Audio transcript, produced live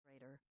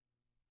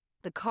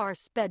The car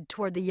sped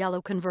toward the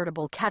yellow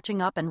convertible,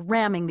 catching up and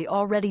ramming the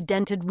already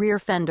dented rear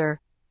fender.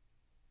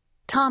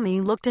 Tommy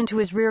looked into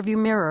his rearview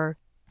mirror,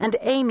 and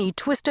Amy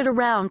twisted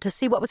around to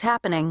see what was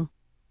happening.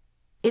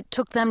 It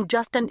took them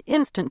just an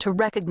instant to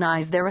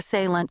recognize their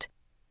assailant.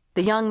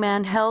 The young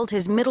man held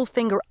his middle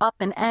finger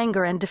up in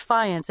anger and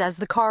defiance as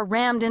the car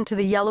rammed into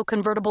the yellow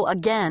convertible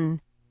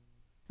again.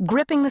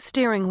 Gripping the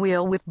steering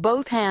wheel with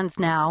both hands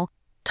now,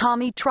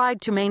 Tommy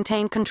tried to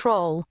maintain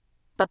control,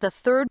 but the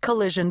third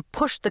collision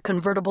pushed the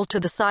convertible to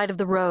the side of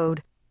the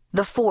road.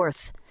 The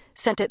fourth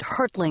sent it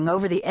hurtling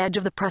over the edge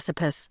of the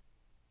precipice.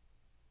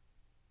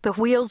 The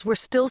wheels were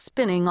still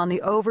spinning on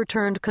the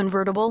overturned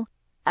convertible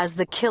as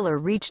the killer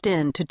reached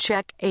in to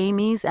check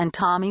Amy's and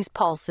Tommy's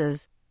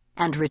pulses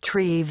and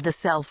retrieve the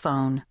cell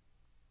phone.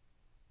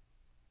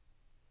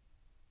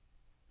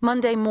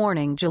 Monday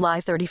morning,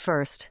 July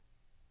 31st.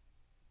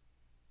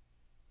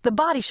 The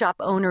body shop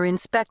owner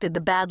inspected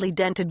the badly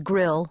dented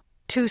grille,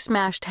 2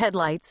 smashed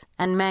headlights,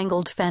 and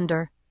mangled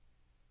fender.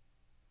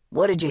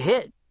 "What did you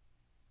hit?"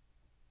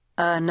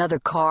 "Another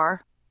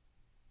car."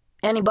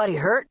 "Anybody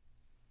hurt?"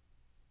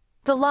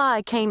 The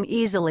lie came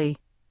easily.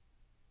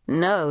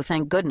 "No,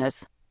 thank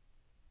goodness."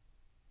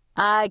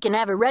 "I can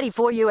have it ready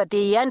for you at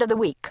the end of the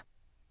week."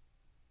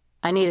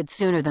 "I need it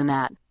sooner than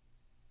that."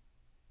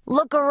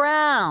 "Look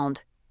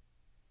around."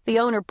 The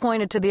owner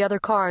pointed to the other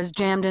cars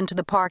jammed into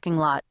the parking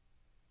lot.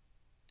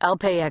 "I'll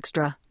pay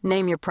extra.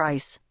 Name your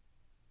price."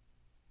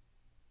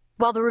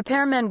 While the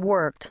repairmen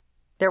worked,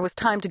 there was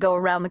time to go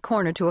around the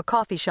corner to a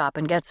coffee shop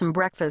and get some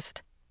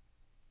breakfast.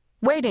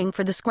 Waiting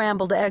for the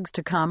scrambled eggs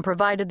to come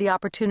provided the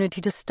opportunity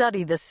to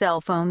study the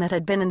cell phone that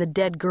had been in the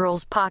dead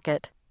girl's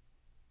pocket.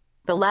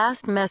 The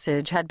last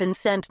message had been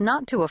sent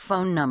not to a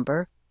phone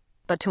number,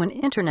 but to an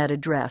internet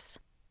address.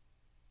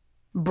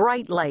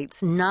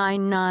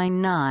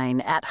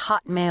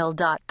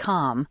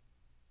 brightlights999@hotmail.com.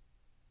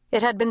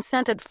 It had been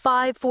sent at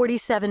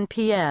 5:47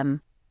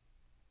 p.m.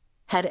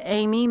 Had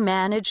Amy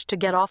managed to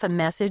get off a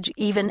message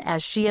even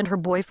as she and her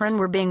boyfriend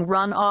were being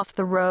run off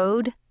the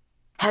road?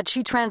 Had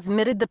she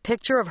transmitted the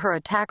picture of her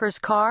attacker's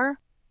car?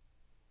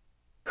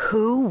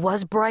 Who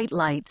was Bright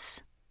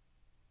Lights?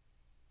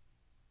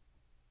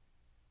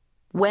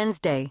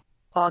 Wednesday,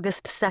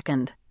 August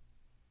 2nd.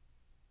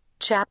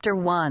 Chapter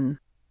 1.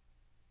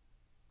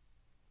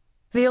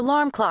 The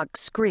alarm clock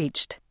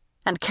screeched,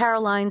 and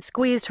Caroline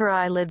squeezed her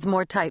eyelids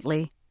more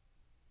tightly.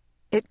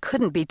 It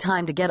couldn't be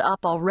time to get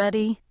up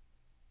already.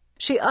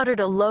 She uttered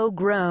a low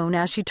groan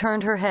as she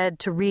turned her head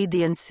to read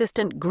the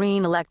insistent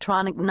green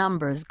electronic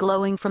numbers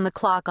glowing from the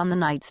clock on the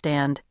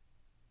nightstand.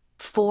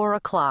 4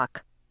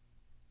 o'clock.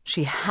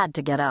 She had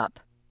to get up.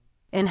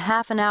 In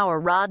half an hour,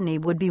 Rodney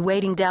would be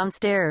waiting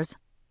downstairs.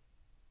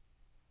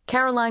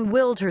 Caroline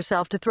willed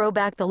herself to throw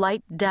back the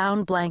light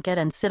down blanket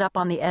and sit up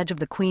on the edge of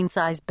the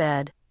queen-size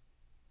bed.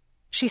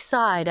 She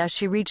sighed as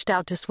she reached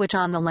out to switch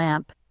on the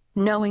lamp,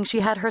 knowing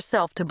she had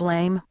herself to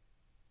blame.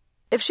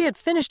 If she had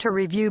finished her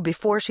review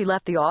before she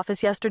left the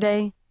office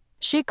yesterday,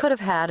 she could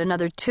have had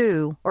another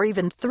 2 or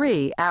even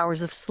 3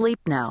 hours of sleep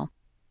now.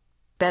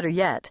 Better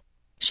yet,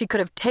 she could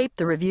have taped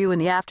the review in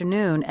the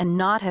afternoon and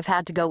not have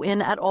had to go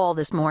in at all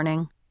this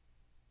morning.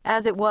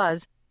 As it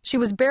was, she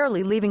was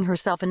barely leaving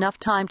herself enough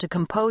time to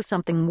compose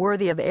something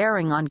worthy of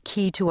airing on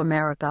Key to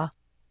America.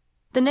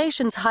 The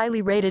nation's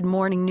highly rated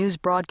morning news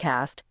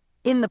broadcast,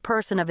 in the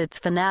person of its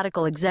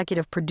fanatical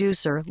executive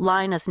producer,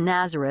 Linus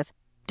Nazareth,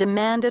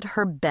 demanded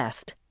her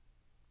best.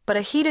 But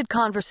a heated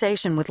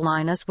conversation with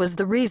Linus was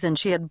the reason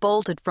she had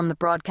bolted from the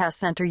broadcast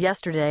center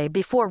yesterday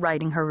before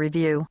writing her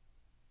review.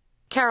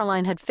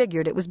 Caroline had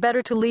figured it was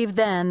better to leave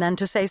then than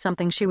to say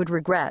something she would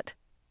regret.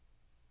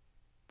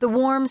 The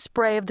warm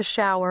spray of the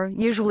shower,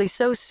 usually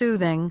so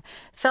soothing,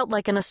 felt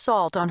like an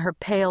assault on her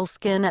pale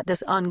skin at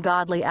this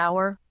ungodly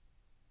hour.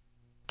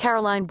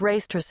 Caroline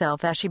braced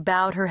herself as she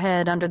bowed her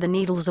head under the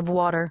needles of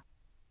water.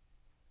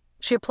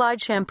 She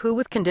applied shampoo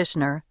with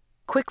conditioner,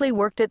 quickly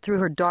worked it through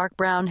her dark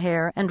brown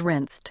hair, and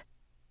rinsed.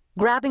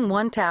 Grabbing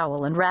one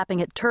towel and wrapping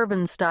it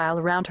turban-style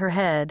around her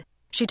head,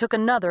 she took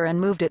another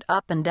and moved it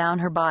up and down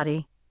her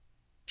body.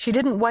 She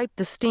didn't wipe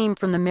the steam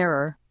from the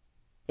mirror.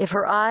 If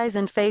her eyes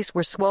and face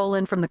were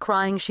swollen from the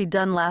crying she'd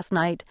done last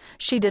night,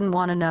 she didn't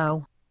want to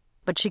know.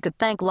 But she could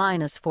thank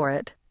Linus for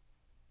it.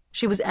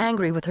 She was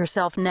angry with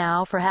herself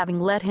now for having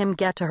let him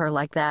get to her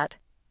like that.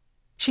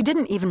 She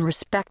didn't even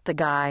respect the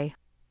guy.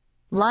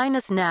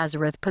 Linus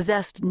Nazareth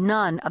possessed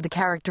none of the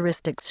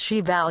characteristics she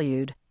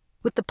valued,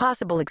 with the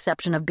possible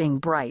exception of being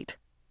bright.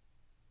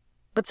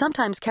 But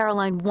sometimes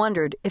Caroline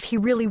wondered if he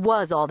really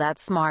was all that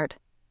smart.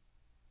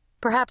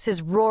 Perhaps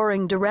his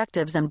roaring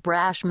directives and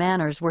brash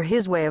manners were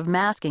his way of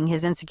masking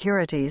his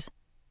insecurities.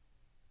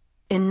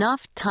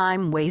 Enough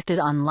time wasted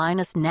on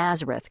Linus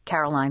Nazareth,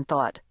 Caroline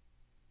thought.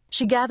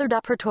 She gathered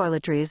up her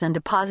toiletries and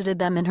deposited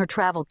them in her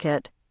travel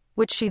kit,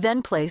 which she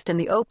then placed in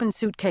the open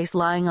suitcase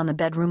lying on the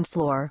bedroom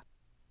floor.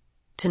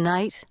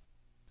 Tonight,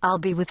 I'll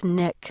be with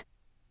Nick.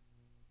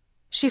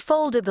 She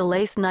folded the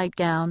lace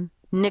nightgown,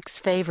 Nick's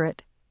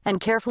favorite, and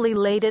carefully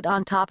laid it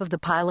on top of the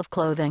pile of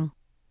clothing.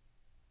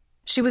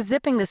 She was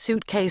zipping the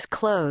suitcase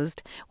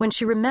closed when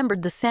she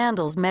remembered the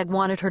sandals Meg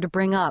wanted her to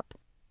bring up.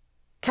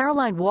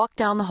 Caroline walked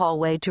down the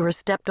hallway to her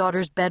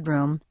stepdaughter's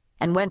bedroom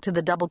and went to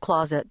the double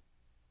closet.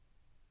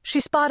 She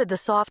spotted the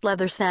soft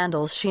leather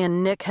sandals she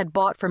and Nick had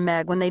bought for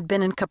Meg when they'd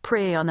been in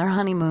Capri on their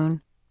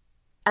honeymoon.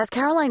 As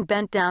Caroline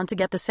bent down to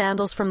get the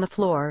sandals from the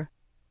floor,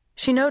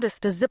 she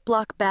noticed a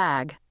Ziploc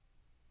bag.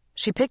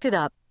 She picked it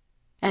up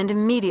and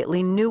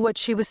immediately knew what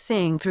she was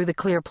seeing through the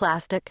clear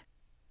plastic: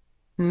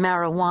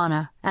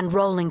 marijuana and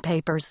rolling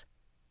papers.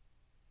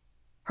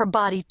 Her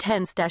body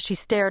tensed as she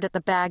stared at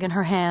the bag in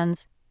her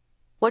hands.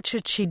 What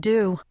should she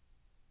do?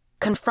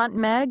 Confront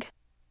Meg?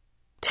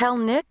 Tell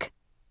Nick?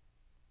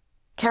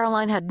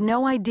 Caroline had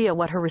no idea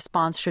what her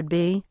response should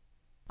be.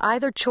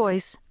 Either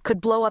choice could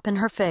blow up in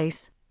her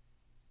face.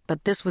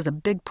 But this was a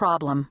big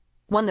problem,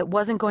 one that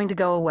wasn't going to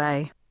go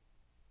away.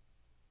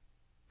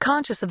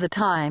 Conscious of the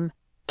time,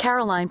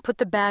 Caroline put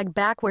the bag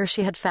back where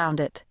she had found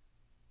it.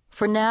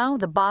 For now,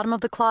 the bottom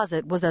of the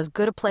closet was as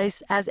good a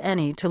place as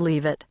any to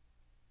leave it.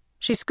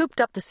 She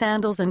scooped up the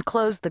sandals and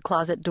closed the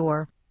closet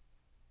door.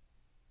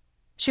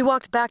 She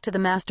walked back to the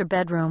master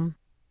bedroom.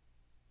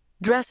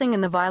 Dressing in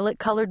the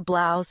violet-colored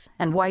blouse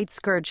and white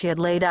skirt she had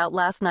laid out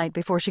last night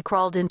before she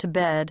crawled into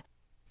bed,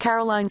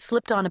 Caroline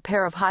slipped on a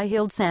pair of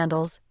high-heeled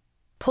sandals,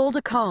 pulled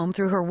a comb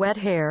through her wet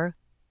hair,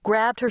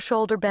 grabbed her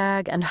shoulder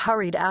bag, and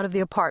hurried out of the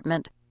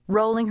apartment,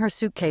 rolling her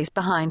suitcase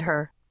behind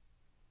her.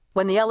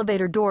 When the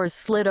elevator doors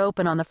slid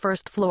open on the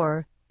first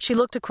floor, she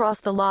looked across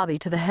the lobby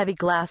to the heavy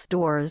glass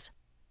doors.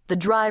 The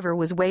driver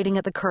was waiting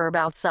at the curb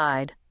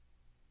outside.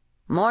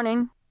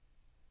 "Morning."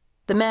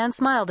 The man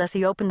smiled as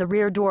he opened the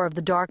rear door of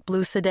the dark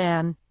blue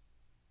sedan.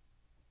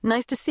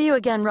 "Nice to see you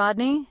again,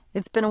 Rodney.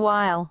 It's been a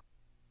while."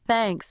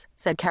 "Thanks,"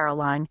 said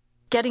Caroline,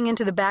 getting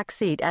into the back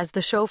seat as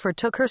the chauffeur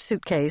took her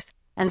suitcase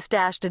and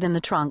stashed it in the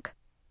trunk.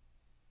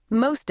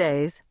 Most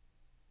days,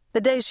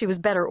 the days she was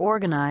better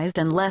organized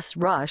and less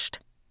rushed,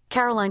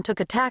 Caroline took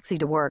a taxi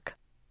to work.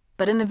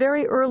 But in the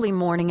very early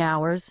morning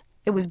hours,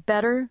 it was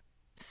better,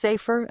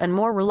 safer, and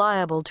more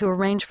reliable to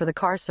arrange for the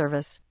car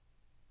service.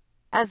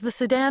 As the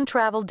sedan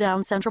traveled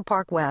down Central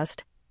Park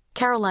West,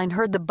 Caroline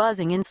heard the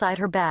buzzing inside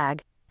her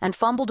bag and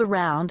fumbled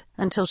around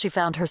until she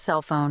found her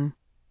cell phone.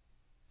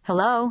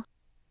 "Hello?"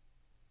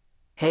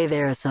 Hey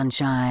there,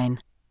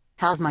 sunshine.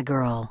 How's my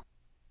girl?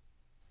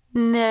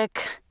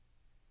 "Nick."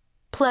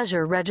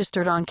 Pleasure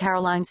registered on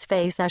Caroline's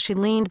face as she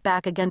leaned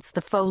back against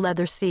the faux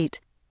leather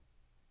seat.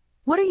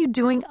 "What are you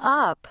doing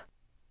up?"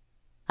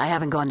 I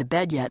haven't gone to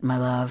bed yet, my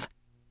love.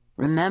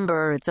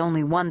 Remember, it's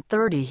only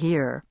 1:30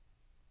 here.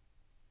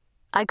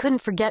 I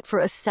couldn't forget for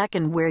a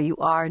second where you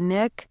are,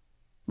 Nick,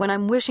 when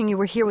I'm wishing you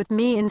were here with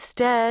me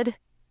instead.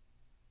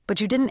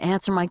 But you didn't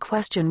answer my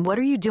question. What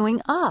are you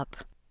doing up?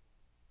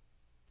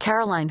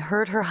 Caroline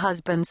heard her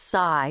husband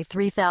sigh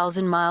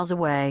 3,000 miles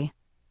away.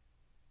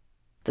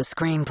 The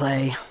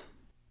screenplay.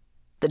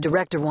 The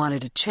director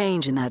wanted a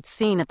change in that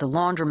scene at the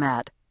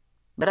laundromat,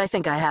 but I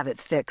think I have it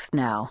fixed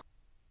now.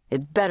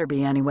 It better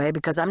be anyway,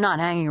 because I'm not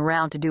hanging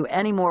around to do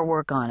any more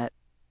work on it.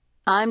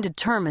 I'm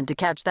determined to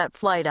catch that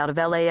flight out of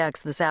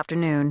LAX this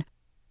afternoon.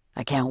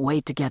 I can't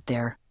wait to get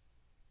there.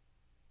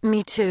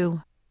 Me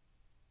too.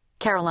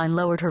 Caroline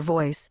lowered her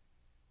voice.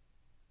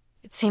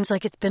 It seems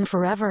like it's been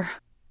forever.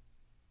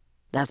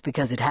 That's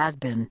because it has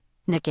been,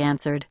 Nick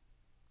answered.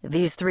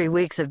 These 3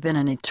 weeks have been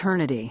an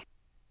eternity.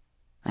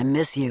 I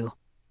miss you.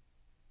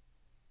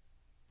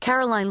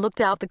 Caroline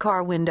looked out the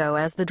car window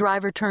as the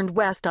driver turned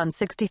west on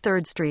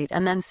 63rd Street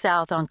and then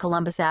south on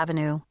Columbus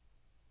Avenue.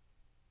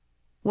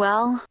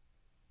 Well,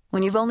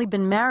 when you've only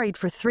been married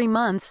for 3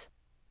 months,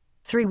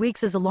 3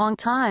 weeks is a long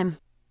time.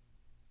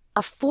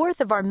 A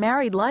fourth of our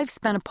married life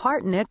spent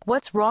apart, Nick.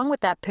 What's wrong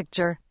with that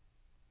picture?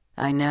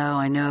 I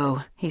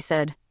know, he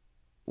said.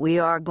 We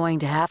are going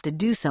to have to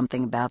do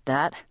something about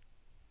that.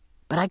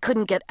 But I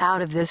couldn't get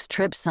out of this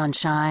trip,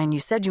 sunshine. You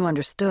said you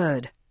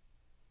understood.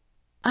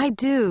 I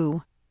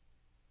do.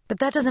 But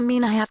that doesn't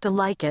mean I have to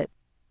like it.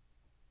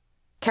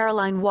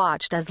 Caroline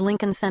watched as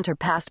Lincoln Center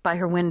passed by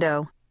her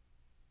window.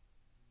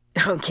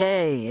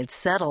 Okay, it's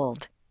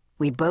settled.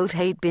 We both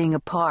hate being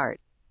apart.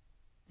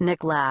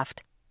 Nick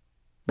laughed.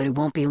 But it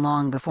won't be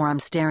long before I'm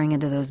staring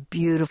into those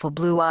beautiful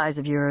blue eyes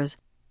of yours.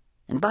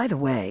 And by the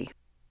way,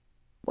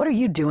 what are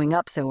you doing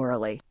up so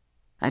early?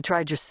 I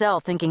tried your cell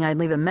thinking I'd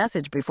leave a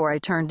message before I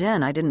turned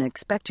in. I didn't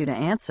expect you to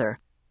answer.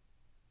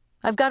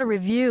 I've got a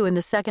review in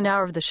the second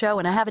hour of the show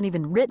and I haven't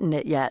even written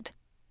it yet.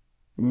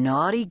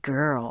 Naughty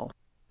girl.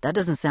 That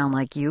doesn't sound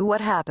like you.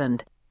 What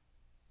happened?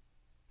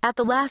 At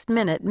the last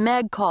minute,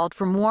 Meg called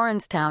from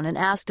Warrenstown and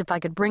asked if I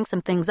could bring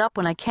some things up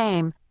when I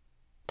came.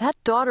 That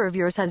daughter of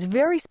yours has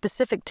very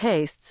specific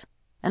tastes,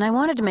 and I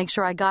wanted to make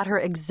sure I got her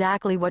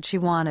exactly what she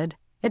wanted.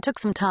 It took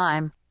some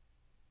time.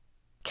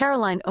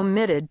 Caroline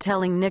omitted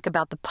telling Nick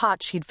about the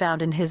pot she'd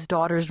found in his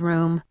daughter's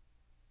room.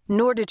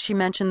 Nor did she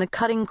mention the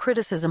cutting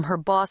criticism her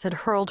boss had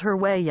hurled her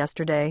way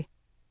yesterday.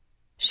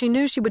 She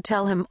knew she would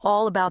tell him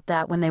all about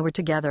that when they were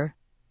together,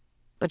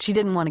 but she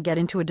didn't want to get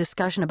into a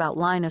discussion about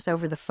Linus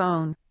over the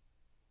phone.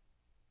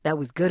 That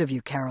was good of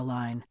you,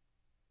 Caroline.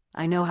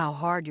 I know how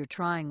hard you're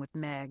trying with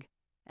Meg,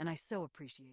 and I so appreciate it.